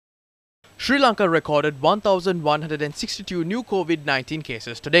Sri Lanka recorded 1,162 new COVID-19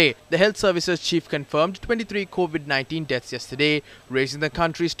 cases today. The Health Services Chief confirmed 23 COVID-19 deaths yesterday, raising the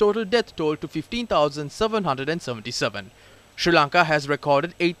country's total death toll to 15,777. Sri Lanka has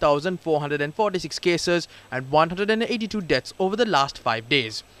recorded 8,446 cases and 182 deaths over the last 5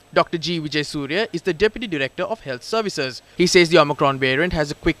 days. Dr. G. Vijay Surya is the Deputy Director of Health Services. He says the Omicron variant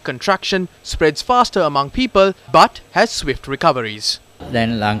has a quick contraction, spreads faster among people, but has swift recoveries. About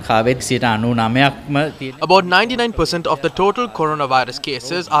 99% of the total coronavirus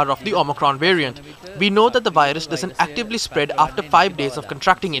cases are of the Omicron variant. We know that the virus doesn't actively spread after 5 days of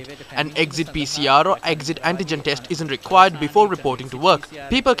contracting it. An exit PCR or exit antigen test isn't required before reporting to work.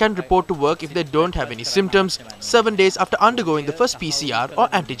 People can report to work if they don't have any symptoms 7 days after undergoing the first PCR or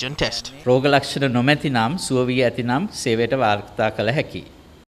antigen test.